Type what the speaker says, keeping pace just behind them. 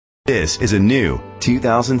This is a new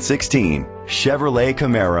 2016 Chevrolet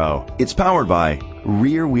Camaro. It's powered by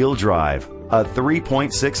rear-wheel drive, a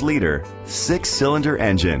 3.6-liter, 6-cylinder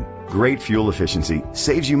engine. Great fuel efficiency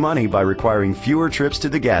saves you money by requiring fewer trips to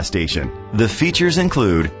the gas station. The features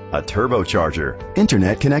include a turbocharger,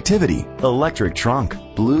 internet connectivity, electric trunk,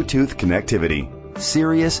 Bluetooth connectivity,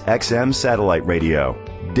 Sirius XM satellite radio,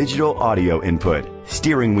 digital audio input,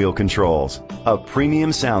 steering wheel controls, a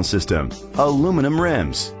premium sound system, aluminum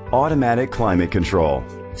rims, automatic climate control.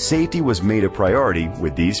 Safety was made a priority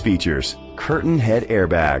with these features: curtain head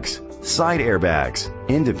airbags, side airbags,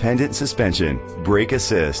 independent suspension, brake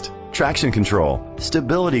assist, traction control,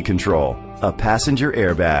 stability control, a passenger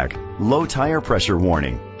airbag, low tire pressure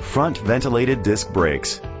warning, front ventilated disc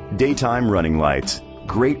brakes, daytime running lights.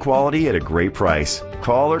 Great quality at a great price.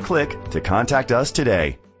 Call or click to contact us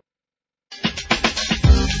today.